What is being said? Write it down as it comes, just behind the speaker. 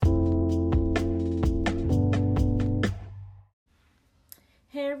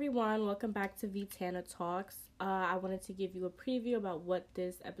everyone. Welcome back to Vitana Talks. I wanted to give you a preview about what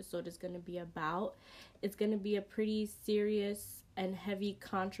this episode is going to be about. It's going to be a pretty serious and heavy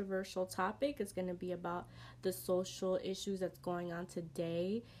controversial topic. It's going to be about the social issues that's going on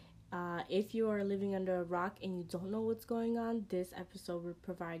today. If you are living under a rock and you don't know what's going on, this episode will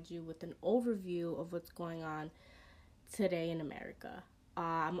provide you with an overview of what's going on today in America.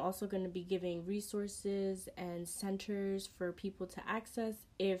 I'm also going to be giving resources and centers for people to access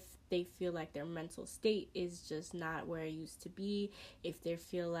if they feel like their mental state is just not where it used to be, if they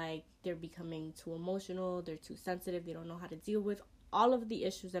feel like they're becoming too emotional, they're too sensitive, they don't know how to deal with all of the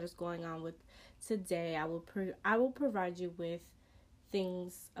issues that is going on with today. I will provide you with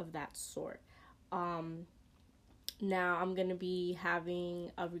things of that sort. Now I'm going to be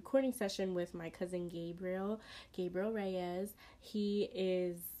having a recording session with my cousin Gabriel Reyes. He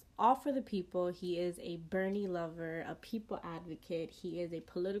is all for the people. He is a Bernie lover, a people advocate. He is a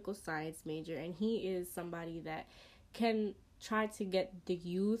political science major, and he is somebody that can try to get the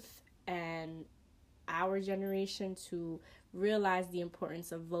youth and our generation to realize the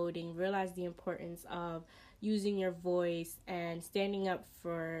importance of voting, realize the importance of using your voice and standing up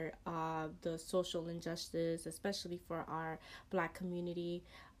for the social injustice, especially for our Black community.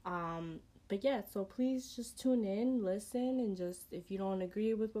 But yeah, so please just tune in, listen, and just if you don't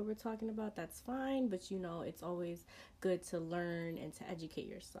agree with what we're talking about, that's fine. But you know, it's always good to learn and to educate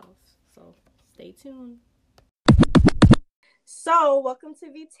yourself. So stay tuned. So, welcome to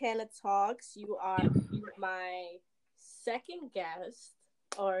Vitana Talks. You are my second guest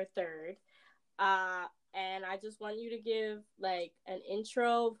or third. And I just want you to give like an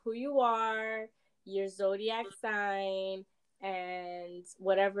intro of who you are, your zodiac sign, and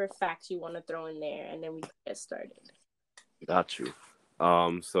whatever facts you want to throw in there, and then we can get started. Got you.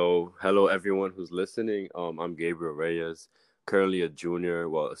 So hello everyone who's listening. I'm Gabriel Reyes, currently a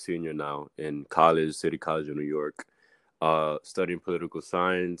senior now in college, City College of New York, studying political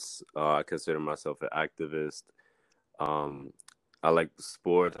science. I consider myself an activist. I like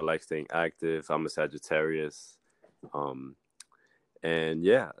sport. I like staying active. I'm a Sagittarius. And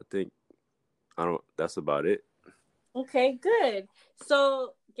yeah, that's about it. Okay, good.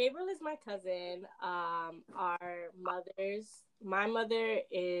 So Gabriel is my cousin. My mother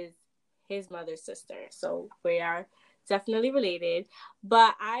is his mother's sister. So we are definitely related.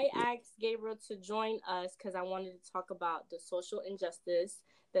 But I asked Gabriel to join us because I wanted to talk about the social injustice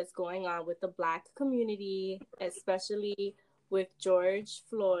that's going on with the Black community, especially with George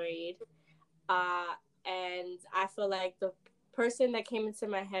Floyd. And I feel like the person that came into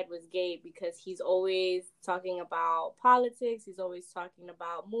my head was Gabe because he's always talking about politics. He's always talking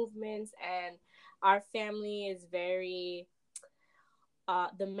about movements, and our family is very,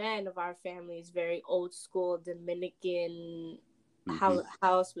 the man of our family is very old school Dominican. Mm-hmm. How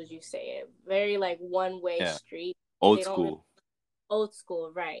else would you say it? Very like one way street. Old school. Old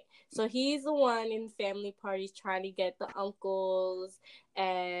school, right. So he's the one in family parties trying to get the uncles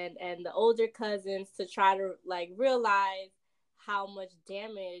and the older cousins to try to like realize how much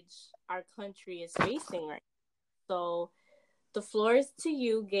damage our country is facing right now. So the floor is to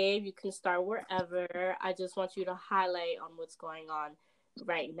you, Gabe. You can start wherever. I just want you to highlight on what's going on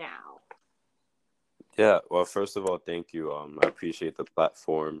right now. Yeah, well, first of all, thank you. I appreciate the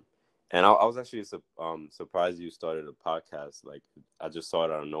platform. And I was actually surprised you started a podcast. Like, I just saw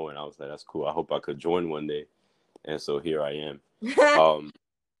it out of nowhere, and I was like, that's cool. I hope I could join one day. And so here I am.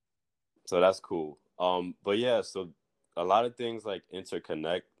 So that's cool. But yeah, so a lot of things like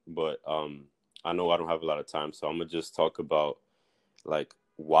interconnect, but I know I don't have a lot of time, so I'm gonna just talk about like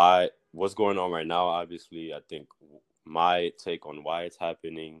what's going on right now. Obviously, I think my take on why it's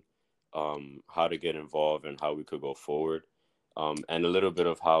happening, how to get involved, and how we could go forward, and a little bit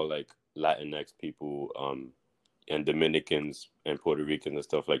of how like Latinx people and Dominicans and Puerto Ricans and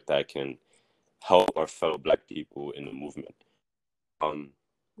stuff like that can help our fellow Black people in the movement.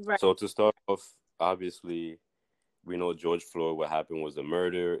 Right. So to start off, obviously, we know George Floyd. What happened was a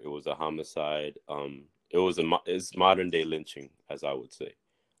murder. It was a homicide. It's modern day lynching, as I would say.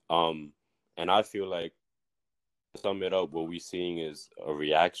 And I feel like, to sum it up, what we're seeing is a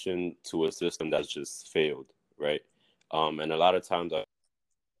reaction to a system that's just failed, right? And a lot of times,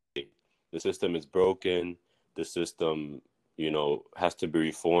 the system is broken. The system, has to be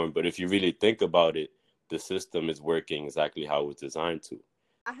reformed. But if you really think about it, the system is working exactly how it's designed to.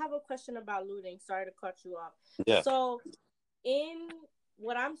 I have a question about looting. Sorry to cut you off. Yeah. So, in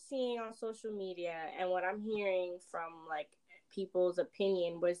what I'm seeing on social media and what I'm hearing from like people's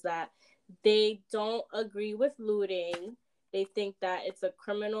opinion was that they don't agree with looting. They think that it's a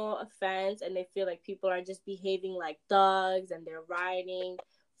criminal offense, and they feel like people are just behaving like thugs and they're rioting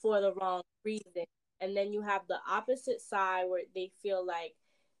for the wrong reason. And then you have the opposite side where they feel like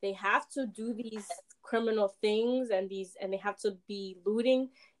they have to do these criminal things and they have to be looting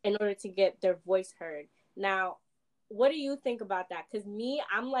in order to get their voice heard. Now, what do you think about that? Because me,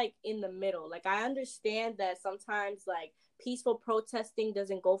 I'm like in the middle. Like, I understand that sometimes like peaceful protesting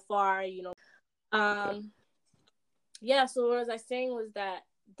doesn't go far, you know. Yeah, so what was I saying was that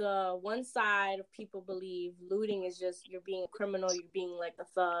the one side of people believe looting is just you're being a criminal, you're being like a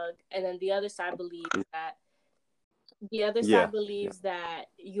thug, and then the other side believes that that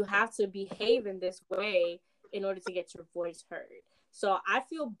you have to behave in this way in order to get your voice heard. So I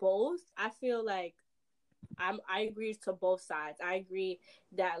feel both. I feel like I agree to both sides. I agree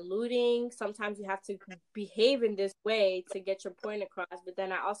that looting, sometimes you have to behave in this way to get your point across. But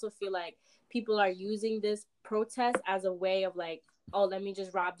then I also feel like people are using this protest as a way of like, oh, let me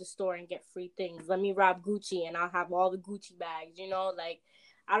just rob the store and get free things. Let me rob Gucci and I'll have all the Gucci bags, you know? Like,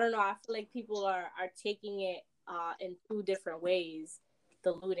 I don't know. I feel like people are taking it in two different ways,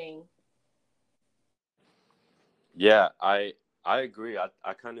 the looting. Yeah, I agree.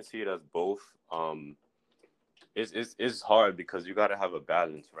 I kind of see it as both. It's hard because you got to have a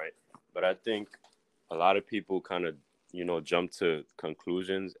balance, right? But I think a lot of people kind of, jump to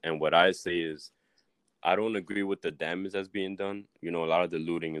conclusions. And what I say is, I don't agree with the damage that's being done. You know, a lot of the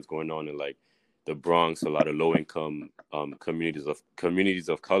looting is going on in like the Bronx, a lot of low income communities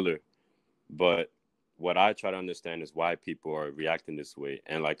of color. But what I try to understand is why people are reacting this way.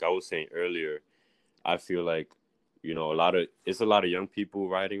 And like I was saying earlier, I feel like, it's a lot of young people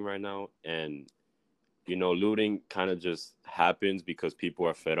rioting right now, and looting kind of just happens because people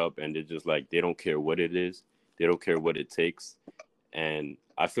are fed up and they're just like, they don't care what it is. They don't care what it takes. And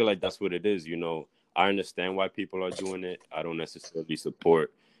I feel like that's what it is. I understand why people are doing it. I don't necessarily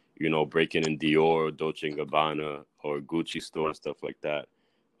support, breaking in Dior, Dolce & Gabbana, or Gucci store and stuff like that.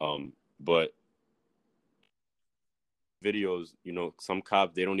 But videos, some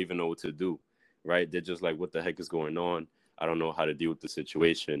cops, they don't even know what to do, right? They're just like, what the heck is going on? I don't know how to deal with the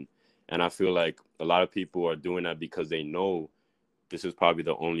situation. And I feel like a lot of people are doing that because they know this is probably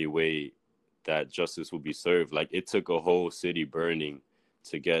the only way that justice will be served. Like, it took a whole city burning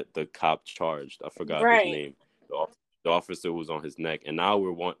to get the cop charged. I forgot his name. The officer who was on his neck. And now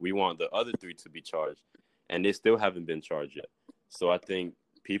we want the other three to be charged. And they still haven't been charged yet. So I think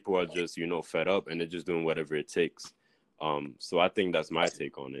people are just, fed up and they're just doing whatever it takes. So I think that's my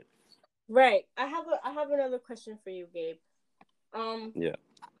take on it. Right. I have another question for you, Gabe. Yeah.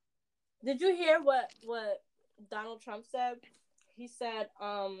 Did you hear what Donald Trump said? He said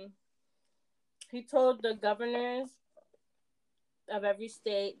he told the governors of every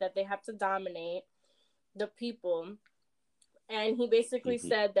state that they have to dominate the people, and he basically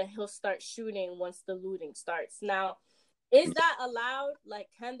said that he'll start shooting once the looting starts. Now, is that allowed? Like,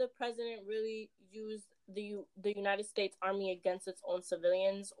 can the president really use the United States Army against its own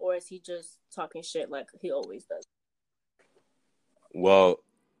civilians, or is he just talking shit like he always does? Well,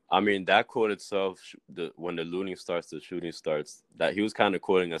 I mean, that quote itself, when the looting starts, the shooting starts, that he was kind of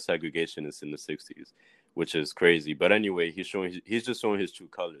quoting a segregationist in the 60s, which is crazy. But anyway, he's just showing his true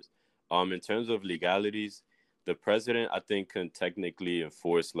colors. In terms of legalities, the president, I think, can technically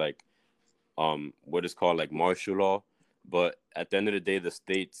enforce like what is called like martial law. But at the end of the day,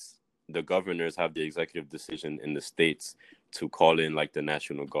 the governors have the executive decision in the states to call in like the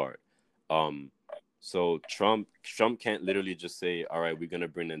National Guard. So Trump can't literally just say, all right, we're going to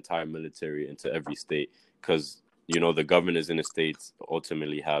bring the entire military into every state, because, the governors in the states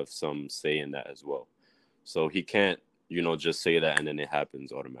ultimately have some say in that as well. So he can't, just say that and then it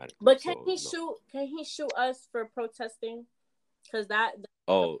happens automatically. But can he shoot us for protesting? Because that's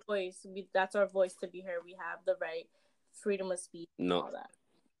our voice. That's our voice to be heard. We have the right, freedom of speech, and all that.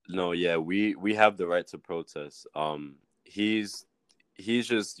 No, yeah, we have the right to protest. He's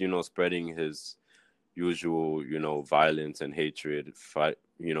just, spreading his usual, violence and hatred,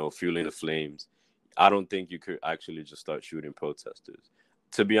 fueling the flames. I don't think you could actually just start shooting protesters.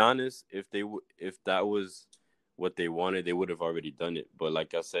 To be honest, if that was what they wanted, they would have already done it. But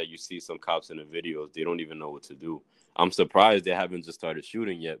like I said, you see some cops in the videos, they don't even know what to do. I'm surprised they haven't just started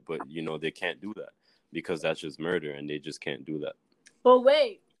shooting yet, but they can't do that because that's just murder and they just can't do that. But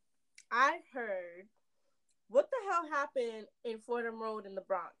wait, I heard, what the hell happened in Fordham Road in the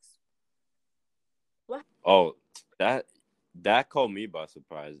Bronx? What? Oh, that caught me by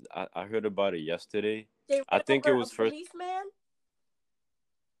surprise. I heard about it yesterday. I think it was first. Policeman?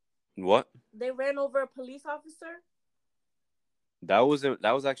 What? They ran over a police officer? That was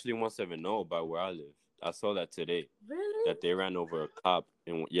actually 170 by where I live. I saw that today. Really? That they ran over a cop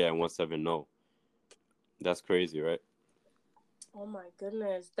in 170. That's crazy, right? Oh my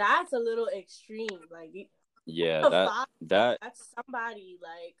goodness, that's a little extreme. Like, Yeah, a that five, that that's somebody.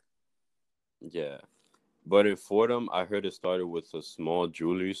 Like, yeah. But in Fordham, I heard it started with a small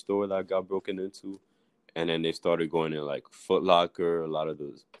jewelry store that got broken into, and then they started going in like Foot Locker, a lot of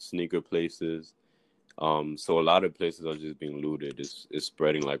the sneaker places. So a lot of places are just being looted. It's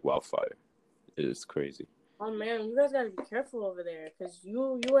spreading like wildfire. It's crazy. oh man, you guys gotta be careful over there, cause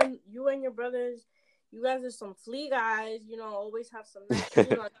you and your brothers, you guys are some flea guys. You know, always have some nice shoes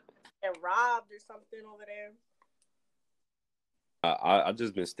on. Get robbed or something over there. I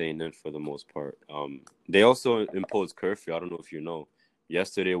just been staying in for the most part. They also imposed curfew. I don't know if you know.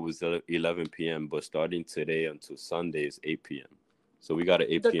 Yesterday was 11 p.m., but starting today until Sunday is 8 p.m. So we got an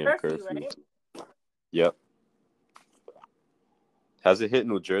The 8 p.m. curfew, curfew. right? Yep. Has it hit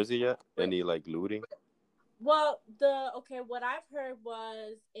New Jersey yet? Wait. Any like looting? Well, what I've heard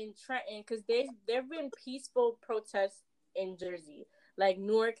was in Trenton, because there've been peaceful protests in Jersey. Like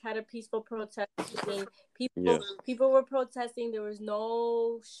Newark had a peaceful protest. Yeah. People were protesting. There was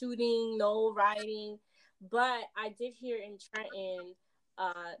no shooting, no rioting, but I did hear in Trenton,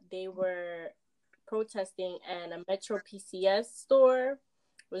 they were protesting, and a Metro PCS store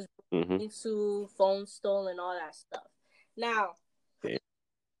was Mm-hmm. into phone stolen, all that stuff. Now Okay.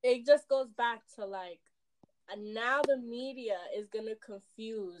 it just goes back to like, and now the media is gonna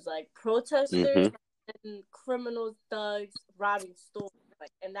confuse like protesters Mm-hmm. and criminals, thugs robbing stores,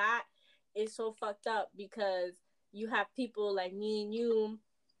 like, and that is so fucked up because you have people like me and you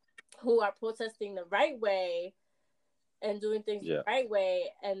who are protesting the right way and doing things the Yeah. right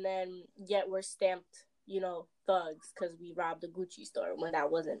way, and then yet we're stamped, thugs because we robbed a Gucci store when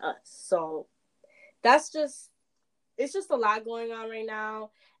that wasn't us. So that's just it's just a lot going on right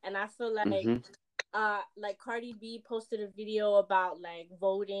now, and I feel Mm-hmm. like Cardi B posted a video about like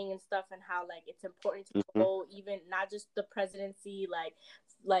voting and stuff, and how like it's important to Mm-hmm. vote, even not just the presidency,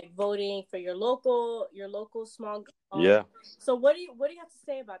 like voting for your local small. Yeah. So what do you have to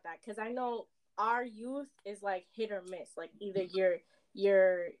say about that? Because I know our youth is like hit or miss. Like either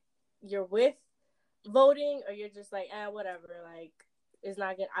you're you're with voting, or you're just like, whatever, like it's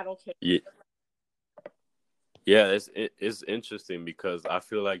not good, I don't care. Yeah. Yeah. It's interesting because I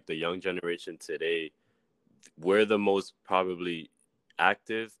feel like the young generation today, we're the most probably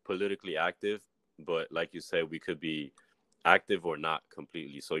active, politically active, but like you said, we could be active or not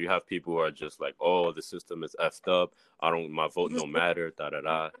completely. So you have people who are just like, oh, the system is effed up. My vote don't matter, da da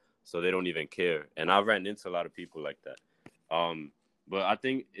da. So they don't even care. And I ran into a lot of people like that. But I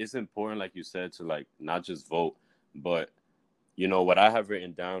think it's important, like you said, to like not just vote, but what I have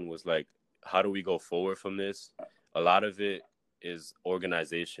written down was like, how do we go forward from this? A lot of it is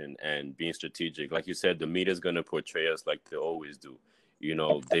organization and being strategic. Like you said, the media is going to portray us like they always do.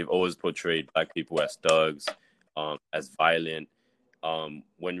 They've always portrayed black people as thugs, as violent,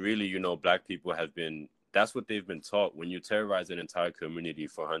 when really, black people have been, that's what they've been taught. When you terrorize an entire community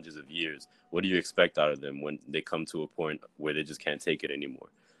for hundreds of years, what do you expect out of them when they come to a point where they just can't take it anymore?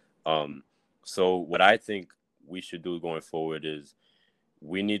 Um, so what I think we should do going forward is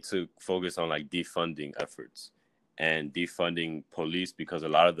we need to focus on like defunding efforts and defunding police, because a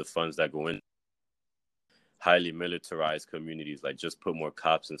lot of the funds that go in highly militarized communities, like just put more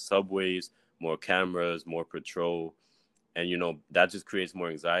cops in subways, more cameras, more patrol. And that just creates more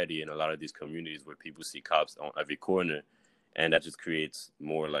anxiety in a lot of these communities where people see cops on every corner, and that just creates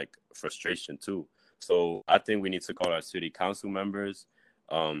more like frustration too. So I think we need to call our city council members,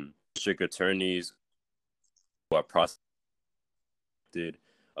 district attorneys who are prosecuted.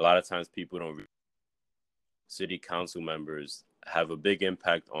 A lot of times people don't. City council members have a big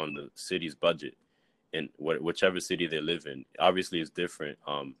impact on the city's budget in whichever city they live in. Obviously, it's different,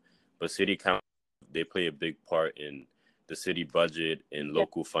 but city council, they play a big part in the city budget, in Yeah.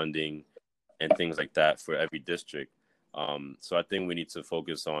 local funding, and things like that for every district. So I think we need to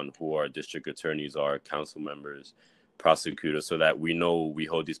focus on who our district attorneys are, council members, prosecutors, so that we know we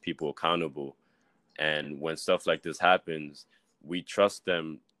hold these people accountable. And when stuff like this happens, we trust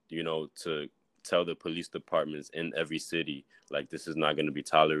them, to tell the police departments in every city, like, this is not going to be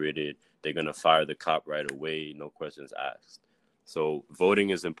tolerated. They're going to fire the cop right away, no questions asked. So voting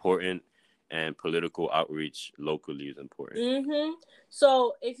is important, and political outreach locally is important.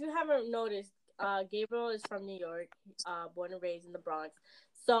 So if you haven't noticed, Gabriel is from New York, born and raised in the Bronx.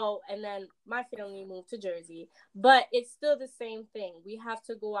 So, and then my family moved to Jersey, but it's still the same thing. We have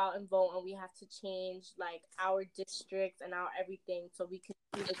to go out and vote, and we have to change like our districts and our everything, so we can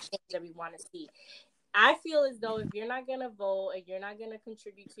see the change that we want to see. I feel as though if you're not gonna vote and you're not gonna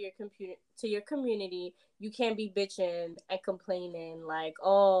contribute to your community, you can't be bitching and complaining like,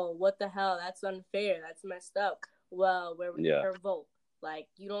 "Oh, what the hell? That's unfair. That's messed up." well, where was Yeah. your vote? Like,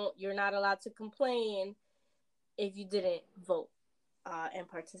 you're not allowed to complain if you didn't vote and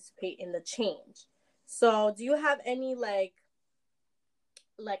participate in the change. So, do you have any like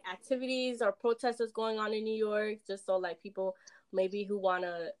activities or protests going on in New York, just so like people maybe who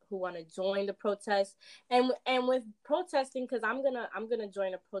wanna join the protest, and with protesting, because I'm gonna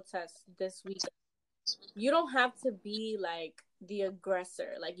join a protest this week. You don't have to be like the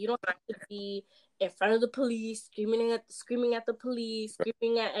aggressor. Like, you don't have to be in front of the police, screaming at the police,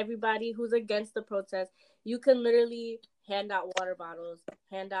 screaming at everybody who's against the protest. You can literally hand out water bottles,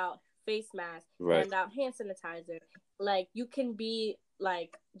 hand out face masks, Right. hand out hand sanitizer. Like, you can be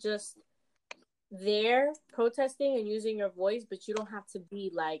like just there protesting and using your voice, but you don't have to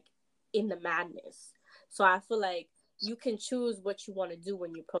be like in the madness. So I feel like you can choose what you want to do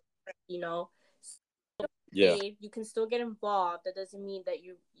when you protest, you know. Yeah. You can still get involved. That doesn't mean that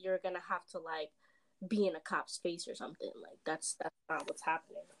you're gonna have to like be in a cop's face or something. Like, that's not what's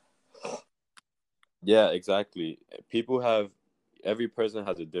happening. Yeah, exactly. Every person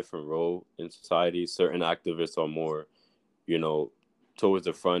has a different role in society. Certain activists are more, you know, towards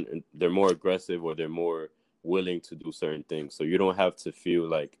the front, and they're more aggressive, or they're more willing to do certain things. So you don't have to feel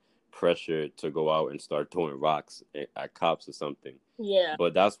like pressure to go out and start throwing rocks at cops or something. Yeah.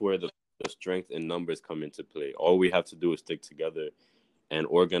 But that's where the strength in numbers come into play. All we have to do is stick together and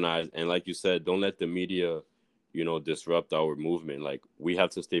organize. And like you said, don't let the media, disrupt our movement. Like, we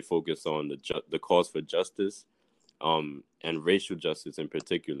have to stay focused on the cause for justice, and racial justice in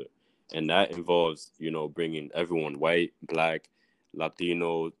particular. And that involves, bringing everyone, white, black,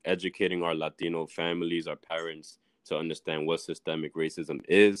 Latino, educating our Latino families, our parents, to understand what systemic racism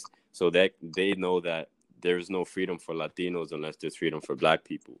is, so that they know that there is no freedom for Latinos unless there's freedom for black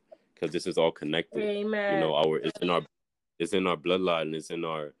people, because this is all connected. Amen. It's in our bloodline, it's in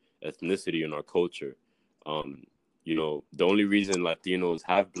our ethnicity, and our culture. Um, the only reason Latinos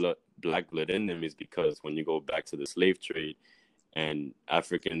have black blood in them is because when you go back to the slave trade and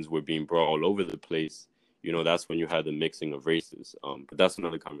Africans were being brought all over the place, that's when you had the mixing of races. But that's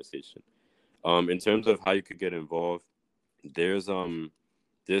another conversation. In terms of how you could get involved, there's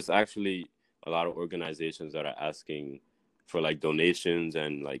actually a lot of organizations that are asking for like donations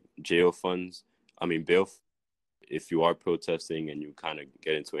and like jail funds. I mean, bail, if you are protesting and you kind of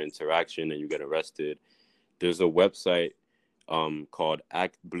get into interaction and you get arrested. There's a website called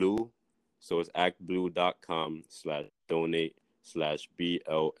Act Blue. So it's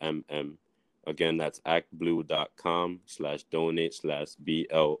actblue.com/donate/BLMM. Again, that's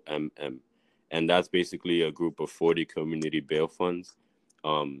actblue.com/donate/BLMM. And that's basically a group of 40 community bail funds.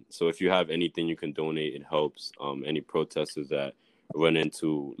 So if you have anything you can donate, it helps any protesters that run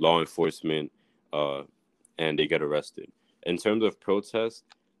into law enforcement and they get arrested. In terms of protests,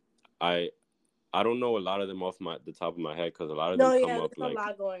 I don't know a lot of them off the top of my head, because a lot of them No, come yeah, up there's a like,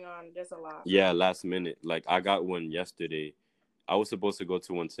 lot going on. There's a lot. yeah, last minute. Like, I got one yesterday. I was supposed to go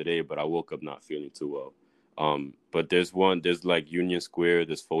to one today, but I woke up not feeling too well. But there's like Union Square,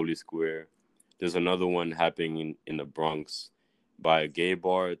 there's Foley Square. There's another one happening in the Bronx by a gay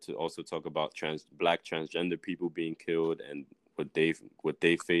bar, to also talk about black transgender people being killed and what they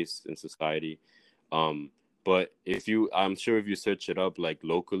face in society. But I'm sure if you search it up, like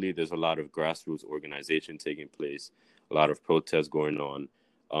locally, there's a lot of grassroots organization taking place, a lot of protests going on.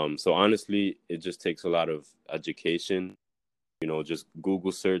 So honestly, it just takes a lot of education. Just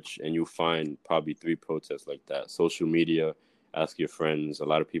Google search and you find probably 3 protests like that. Social media, ask your friends. A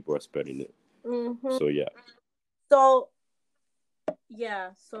lot of people are spreading it. Mm-hmm. So yeah. So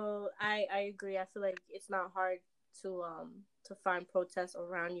yeah, so I agree. I feel like it's not hard to find protests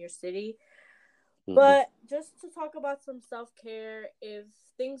around your city. Mm-hmm. But just to talk about some self-care, if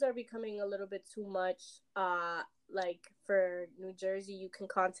things are becoming a little bit too much, like for New Jersey, you can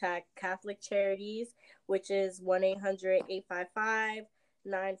contact Catholic Charities, which is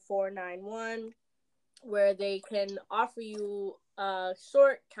 1-800-855-9491, where they can offer you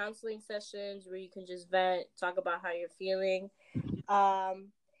short counseling sessions where you can just vent, talk about how you're feeling.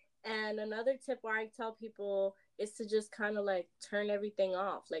 And another tip where I tell people is to just kind of like turn everything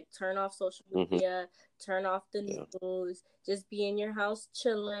off, like turn off social media, turn off the news, just be in your house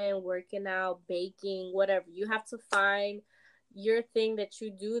chilling, working out, baking, whatever. You have to find your thing that you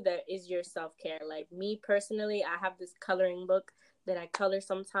do that is your self-care. Like me personally, I have this coloring book that I color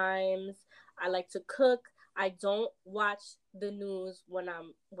sometimes. I like to cook. I don't watch the news when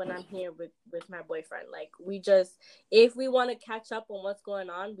I'm here with my boyfriend. Like, if we want to catch up on what's going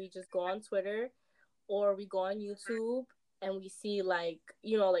on, we just go on Twitter or we go on YouTube and we see like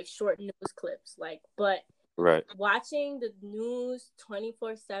short news clips. Like, but Right. Watching the news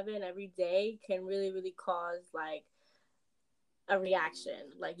 24/7 every day can really, really cause like a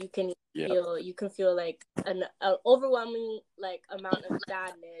reaction. Like Yeah. you can feel like an overwhelming like amount of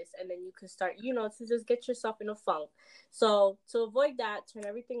sadness, and then you can start, to just get yourself in a funk. So to avoid that, turn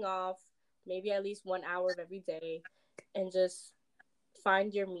everything off, maybe at least 1 hour of every day, and just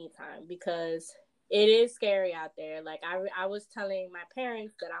find your me time, because it is scary out there. Like I was telling my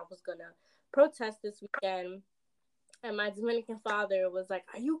parents that I was gonna protest this weekend, and my Dominican father was like,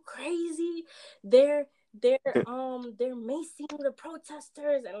 "Are you crazy? They're they're macing the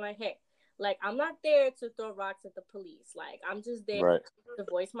protesters." And like, hey, like, I'm not there to throw rocks at the police. Like, I'm just there Right. to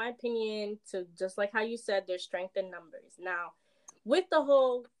voice my opinion, to just like how you said, there's strength in numbers. Now, with the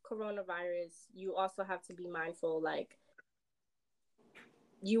whole coronavirus, you also have to be mindful, like,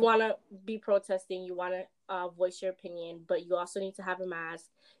 you want to be protesting, you want to voice your opinion, but you also need to have a mask.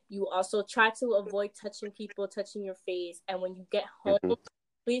 You also try to avoid touching people, touching your face. And when you get home, Mm-hmm.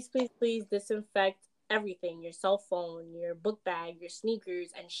 please, please, please disinfect everything, your cell phone, your book bag, your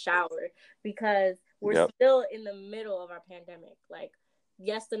sneakers, and shower, because we're Yep. still in the middle of our pandemic. Like,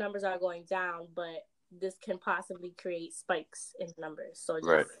 yes, the numbers are going down, but this can possibly create spikes in numbers. So just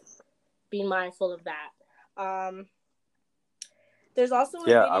Right. be mindful of that. There's also a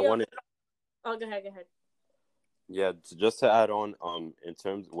Yeah, I video. wanted. Oh, go ahead, go ahead. Yeah, just to add on, in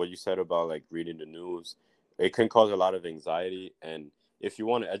terms of what you said about like reading the news, it can cause a lot of anxiety. And if you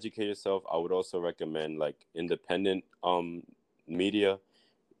want to educate yourself, I would also recommend like independent media.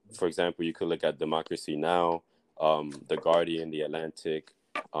 For example, you could look at Democracy Now, The Guardian, The Atlantic,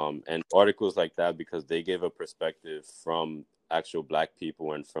 and articles like that, because they give a perspective from actual Black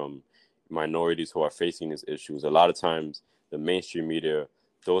people and from minorities who are facing these issues. A lot of times, the mainstream media,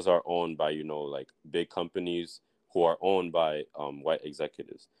 those are owned by, like big companies who are owned by white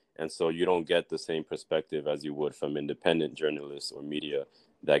executives. And so you don't get the same perspective as you would from independent journalists or media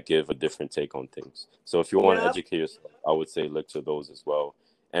that give a different take on things. So if you want to Yep, educate yourself, I would say look to those as well,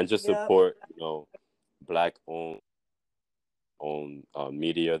 and just yep. support Black owned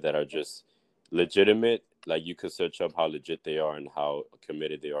media that are just legitimate. Like, you could search up how legit they are and how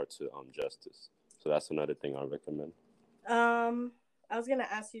committed they are to justice. So that's another thing I recommend. Um, I was gonna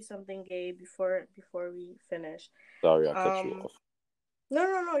ask you something, Gabe, before we finish. Sorry, I cut you Um, off.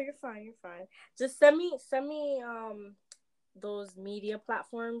 no, you're fine, you're fine. Just send me those media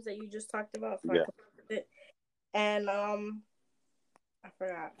platforms that you just talked about, so I Yeah. can put it. And I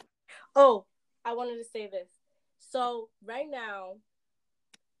forgot. Oh, I wanted to say this. So right now,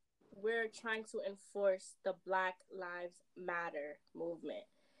 we're trying to enforce the Black Lives Matter movement.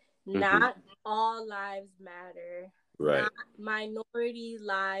 Hmm. Not all lives matter. Right. Not minority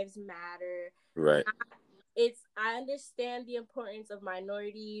lives matter. Right. Not, I understand the importance of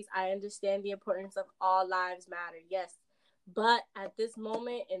minorities. I understand the importance of all lives matter. Yes. But at this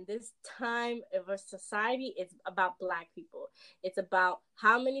moment, in this time of our society, it's about Black people. It's about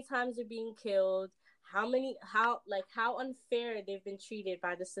how many times they're being killed, how unfair they've been treated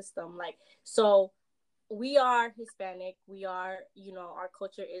by the system. Like, so we are Hispanic, we are, our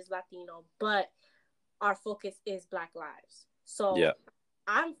culture is Latino, but our focus is Black lives. So Yeah.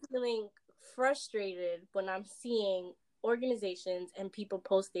 I'm feeling frustrated when I'm seeing organizations and people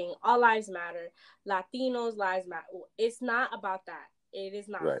posting all lives matter, Latinos lives matter. It's not about that. It is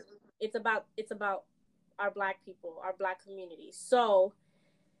not. Right. It's about our Black people, our Black community. So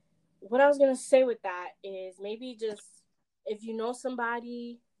what I was gonna say with that is, maybe just, if you know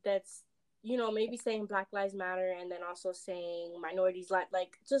somebody that's, maybe saying Black Lives Matter and then also saying minorities like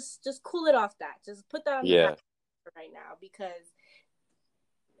just cool it off. That, just put that on the back Yeah. right now, because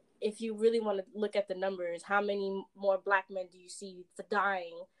if you really want to look at the numbers, how many more Black men do you see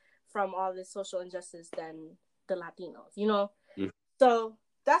dying from all this social injustice than the Latinos? Mhm. So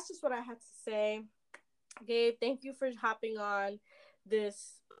that's just what I had to say. Gabe, thank you for hopping on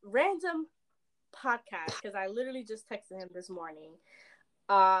this random podcast, because I literally just texted him this morning.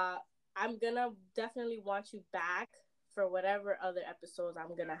 I'm gonna definitely want you back for whatever other episodes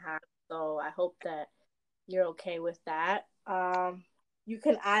I'm gonna have. So I hope that you're okay with that. You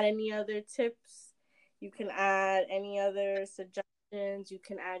can add any other tips. You can add any other suggestions. You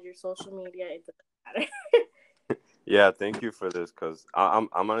can add your social media. It doesn't matter. Yeah, thank you for this, because I'm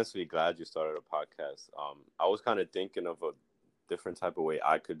honestly glad you started a podcast. I was kind of thinking of a different type of way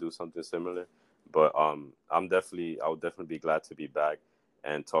I could do something similar, but I would definitely be glad to be back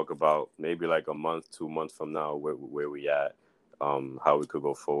and talk about maybe like a month, 2 months from now, where we at, how we could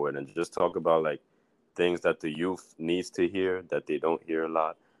go forward, and just talk about like things that the youth needs to hear that they don't hear a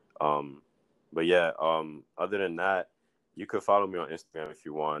lot. Um, but yeah, other than that, You could follow me on Instagram if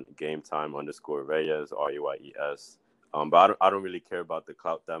you want, GameTime_Reyes, Reyes. But I don't really care about the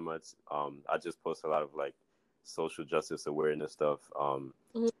clout that much. I just post a lot of like social justice awareness stuff.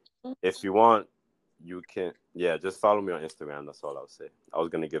 Mhm. If you want, you can, yeah, just follow me on Instagram. That's all I'll say. I was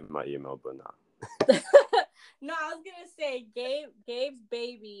gonna give my email, but nah. No, I was gonna say Gabe's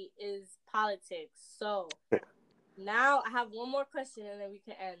baby is politics. So now I have one more question and then we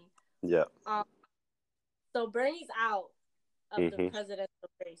can end. Yeah. So Bernie's out of the hmm presidential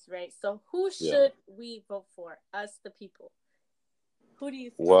race, right? So who Yeah. should we vote for? Us, the people. Who do you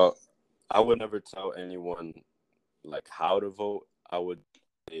think? Well, I would never tell anyone like how to vote.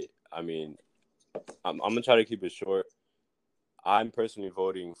 I mean, I'm gonna try to keep it short. I'm personally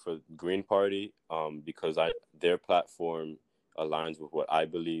voting for Green Party because their platform aligns with what I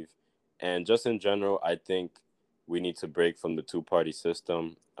believe, and just in general, I think we need to break from the two-party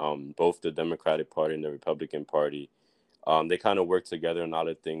system. Both the Democratic Party and the Republican Party, they kind of work together in a lot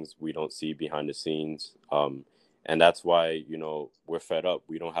of things we don't see behind the scenes, and that's why we're fed up.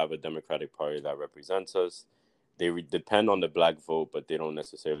 We don't have a Democratic Party that represents us. They depend on the black vote, but they don't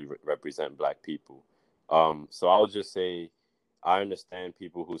necessarily represent black people. So I would just say I understand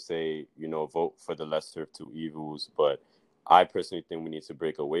people who say, vote for the lesser of two evils, but I personally think we need to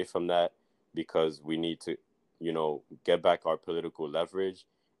break away from that because we need to, get back our political leverage.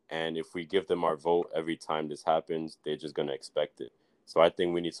 And if we give them our vote every time this happens, they're just going to expect it. So I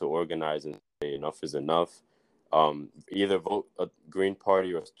think we need to organize and say enough is enough. Either vote a Green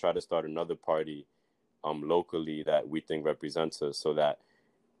Party or try to start another party locally that we think represents us so that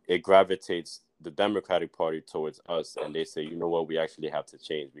it gravitates the Democratic Party towards us, and they say, you know what, we actually have to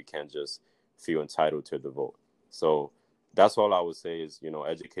change. We can't just feel entitled to the vote. So that's all I would say is,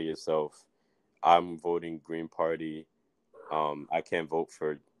 educate yourself. I'm voting Green Party. I can't vote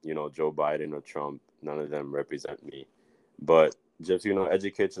for, Joe Biden or Trump. None of them represent me. But just,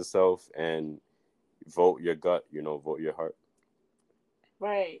 educate yourself and vote your gut, vote your heart.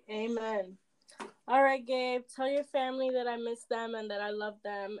 Right. Amen. All right, Gabe. Tell your family that I miss them and that I love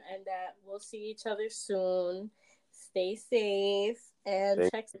them and that we'll see each other soon. Stay safe and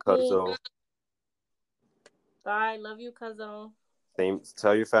Thank text you, me. Cuzzo. Bye. Love you, cousin. Same.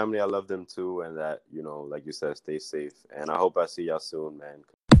 Tell your family I love them too, and that like you said, stay safe. And I hope I see y'all soon, man.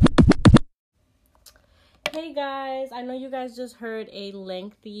 Hey guys, I know you guys just heard a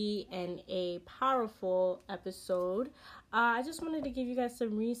lengthy and a powerful episode. I just wanted to give you guys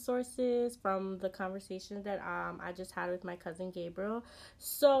some resources from the conversation that I just had with my cousin Gabriel.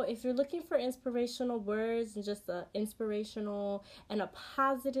 So if you're looking for inspirational words and just a inspirational and a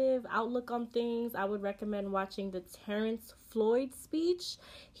positive outlook on things, I would recommend watching the Terrence Floyd speech.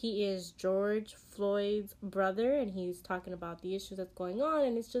 He is George Floyd's brother, and he's talking about the issues that's going on,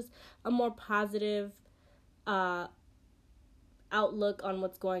 and it's just a more positive outlook on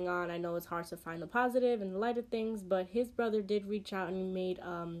what's going on. I know it's hard to find the positive in the light of things, but his brother did reach out and he made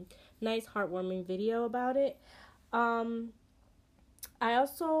nice heartwarming video about it. I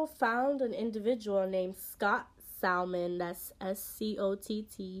also found an individual named Scott Salmon. That's Scott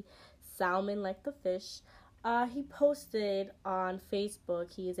Salmon, like the fish. He posted on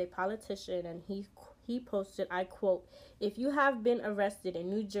Facebook. He is a politician, and he posted, I quote, "If you have been arrested in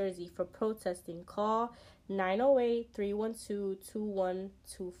New Jersey for protesting, call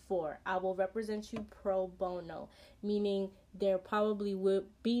 908-312-2124. I will represent you pro bono," meaning there probably would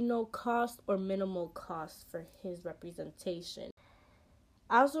be no cost or minimal cost for his representation.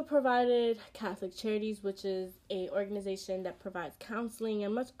 I also provided Catholic Charities, which is a organization that provides counseling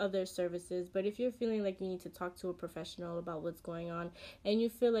and much other services. But if you're feeling like you need to talk to a professional about what's going on and you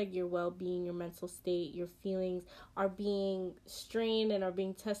feel like your well-being, your mental state, your feelings are being strained and are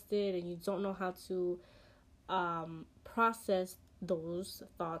being tested and you don't know how to process those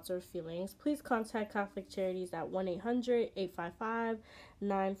thoughts or feelings, please contact Catholic Charities at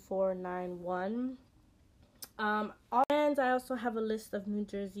 1-800-855-9491. And I also have a list of New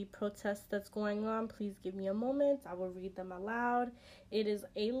Jersey protests that's going on. Please give me a moment. I will read them aloud. It is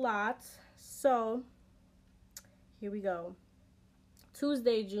a lot. So, here we go.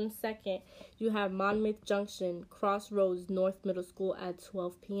 Tuesday, June 2nd, you have Monmouth Junction, Crossroads North Middle School at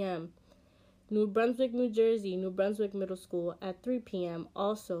 12 p.m. New Brunswick, New Jersey, New Brunswick Middle School at 3 p.m.,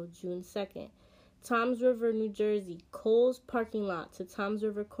 also June 2nd. Toms River, New Jersey, Coles parking lot to Toms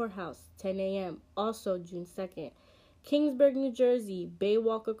River Courthouse, 10 a.m., also June 2nd. Kingsburg, New Jersey, Bay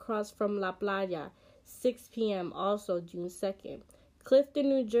Walk across from La Playa, 6 p.m., also June 2nd. Clifton,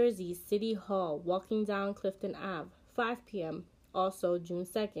 New Jersey, City Hall, walking down Clifton Ave, 5 p.m., also June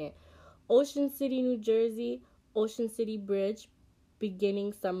 2nd. Ocean City, New Jersey, Ocean City Bridge,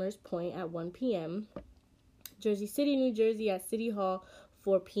 beginning Summers Point at 1 p.m. Jersey City, New Jersey at City Hall,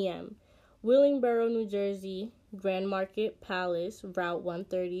 4 p.m. Willingboro, New Jersey, Grand Market Palace, Route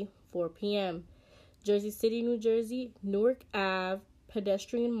 130, 4 p.m. Jersey City, New Jersey, Newark Ave,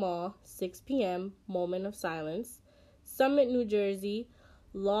 Pedestrian Mall, 6 p.m., Moment of Silence. Summit, New Jersey,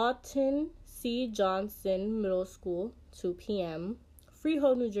 Lawton C. Johnson Middle School, 2 p.m.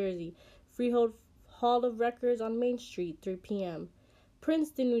 Freehold, New Jersey, Freehold Hall of Records on Main Street, 3 p.m.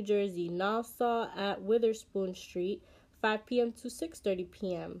 Princeton, New Jersey, Nassau at Witherspoon Street, 5 p.m. to 6:30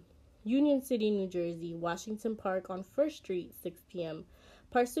 p.m. Union City, New Jersey, Washington Park on 1st Street, 6 p.m.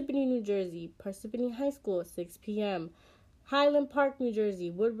 Parsippany, New Jersey, Parsippany High School, 6 p.m. Highland Park, New Jersey,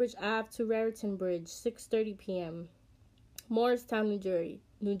 Woodbridge Ave to Raritan Bridge, 6:30 p.m. Morristown,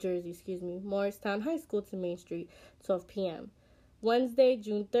 New Jersey, Morristown High School to Main Street, 12 p.m. Wednesday,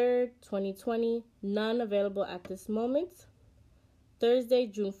 June 3rd, 2020, none available at this moment. Thursday,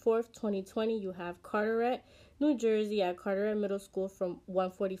 June 4th, 2020, you have Carteret, New Jersey at Carteret Middle School from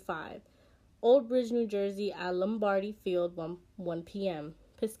 1:45. Old Bridge, New Jersey at Lombardi Field, 1 p.m.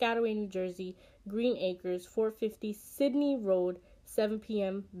 Piscataway, New Jersey, Green Acres, 450 Sydney Road, 7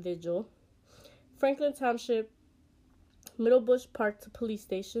 p.m. Vigil. Franklin Township, Middlebush Park to Police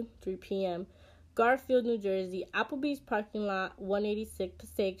Station, 3 p.m. Garfield, New Jersey, Applebee's parking lot, 186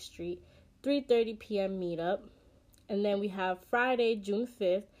 Passaic Street, 3:30 p.m. meetup. And then we have Friday, June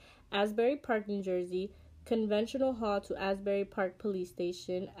 5th, Asbury Park, New Jersey, Conventional Hall to Asbury Park Police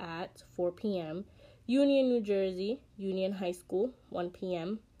Station at 4 p.m. Union, New Jersey, Union High School, 1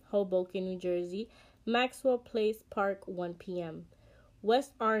 p.m. Hoboken, New Jersey, Maxwell Place Park, 1 p.m.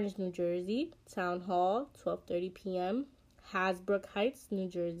 West Orange, New Jersey, Town Hall, 12:30 p.m. Hasbrook Heights, New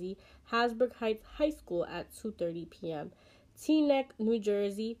Jersey, Hasbrook Heights High School at 2:30 p.m. Teaneck, New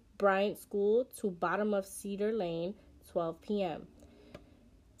Jersey, Bryant School to bottom of Cedar Lane, 12 p.m.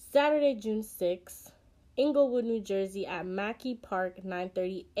 Saturday, June 6th, Inglewood, New Jersey at Mackey Park,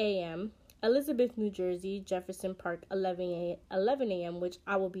 9:30 a.m. Elizabeth, New Jersey, Jefferson Park, 11 a.m., which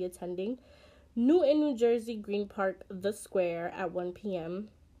I will be attending. Newton, New Jersey, Green Park, The Square at 1 p.m.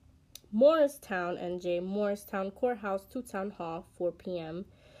 Morristown, NJ, Morristown Courthouse to Town Hall, 4 p.m.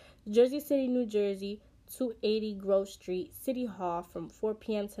 Jersey City, New Jersey, 280 Grove Street, City Hall from 4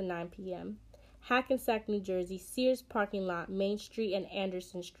 p.m. to 9 p.m. Hackensack, New Jersey, Sears Parking Lot, Main Street and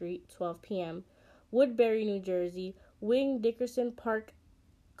Anderson Street, 12 p.m. Woodbury, New Jersey, Wing Dickerson Park,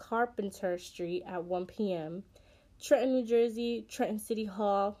 Carpenter Street at 1 p.m. Trenton, New Jersey, Trenton City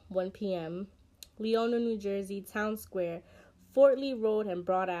Hall, 1 p.m. Leona, New Jersey, Town Square, Fort Lee Road and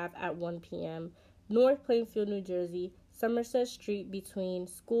Broad Ave at 1 p.m. North Plainfield, New Jersey, Somerset Street between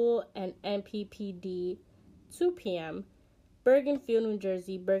School and MPPD, 2 p.m. Bergenfield, New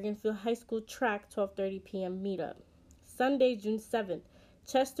Jersey, Bergenfield High School Track, 12:30 p.m. meetup. Sunday, June 7th,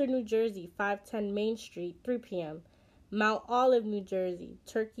 Chester, New Jersey, 510 Main Street, 3 p.m. Mount Olive, New Jersey,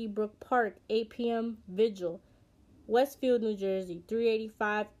 Turkey Brook Park, 8 p.m. Vigil. Westfield, New Jersey,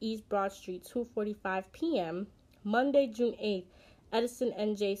 385 East Broad Street, 2:45 p.m. Monday, June 8th, Edison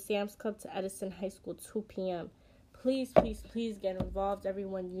NJ Sam's Club to Edison High School, 2 p.m. Please, please, please get involved.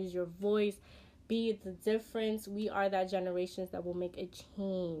 Everyone, use your voice. Be the difference. We are that generation that will make a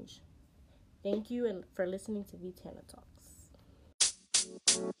change. Thank you and for listening to VTana Talks.